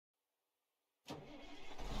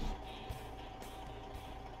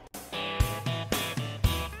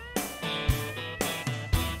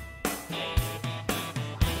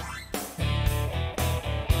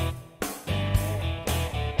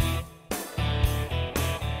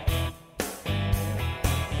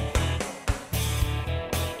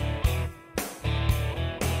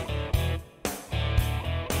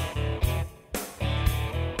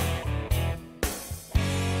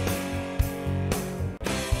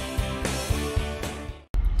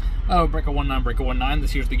Oh, breaker 19, breaker 19.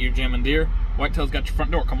 This here's the Gear Jam and Deer. Whitetail's got your front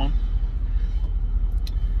door, come on.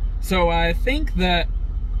 So I think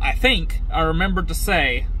I remembered to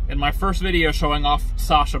say in my first video showing off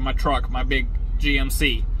Sasha, my truck, my big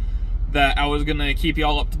GMC, that I was gonna keep you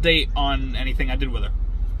all up to date on anything I did with her.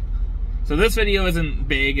 So this video isn't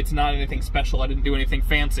big, it's not anything special, I didn't do anything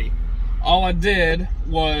fancy. All I did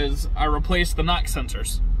was I replaced the knock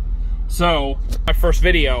sensors. So, my first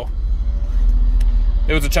video,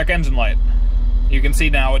 it was a check engine light. You can see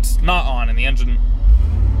now it's not on and the engine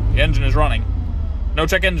is running. No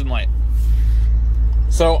check engine light.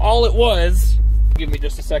 So all it was, give me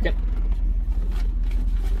just a second.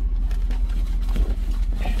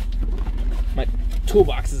 My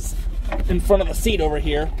toolbox is in front of the seat over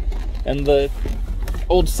here, and the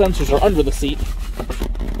old sensors are under the seat.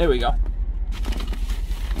 There we go.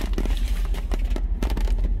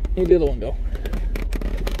 Where'd the other one go?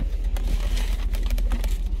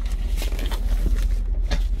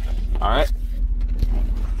 Alright.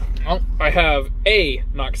 Well, I have a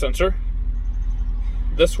knock sensor.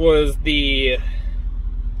 This was the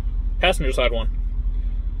passenger side one.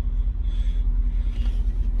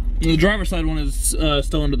 The driver's side one is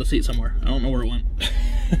still under the seat somewhere. I don't know where it went.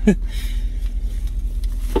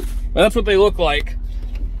 But that's what they look like.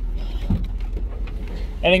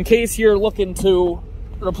 And in case you're looking to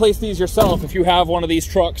replace these yourself, if you have one of these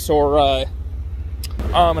trucks or an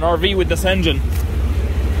RV with this engine,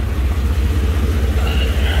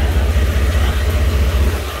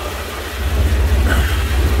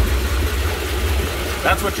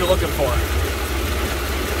 that's what you're looking for.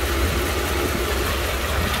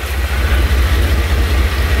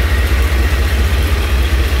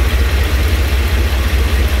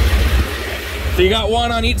 So you got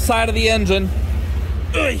one on each side of the engine.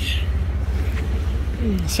 Ugh.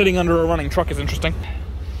 Sitting under a running truck is interesting.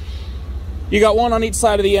 You got one on each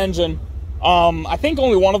side of the engine. I think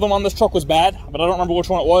only one of them on this truck was bad, but I don't remember which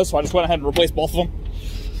one it was, so I just went ahead and replaced both of them.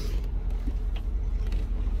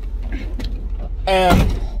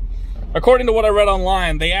 And according to what I read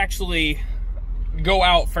online, they actually go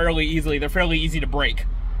out fairly easily. They're fairly easy to break.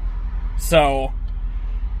 So,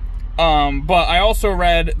 but I also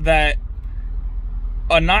read that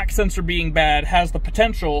a knock sensor being bad has the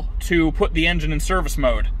potential to put the engine in service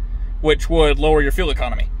mode, which would lower your fuel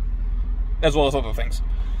economy, as well as other things.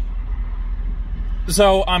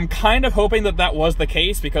 So I'm kind of hoping that that was the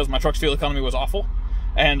case, because my truck's fuel economy was awful.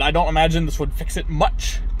 And I don't imagine this would fix it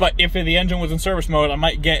much, but if the engine was in service mode, I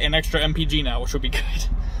might get an extra MPG now, which would be good.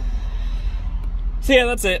 So yeah,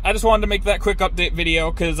 that's it. I just wanted to make that quick update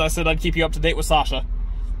video, because I said I'd keep you up to date with Sasha.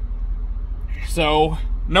 So,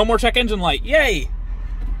 no more check engine light. Yay!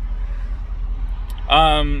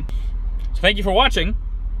 So thank you for watching,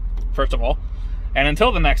 first of all. And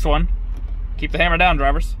until the next one, keep the hammer down,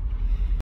 drivers.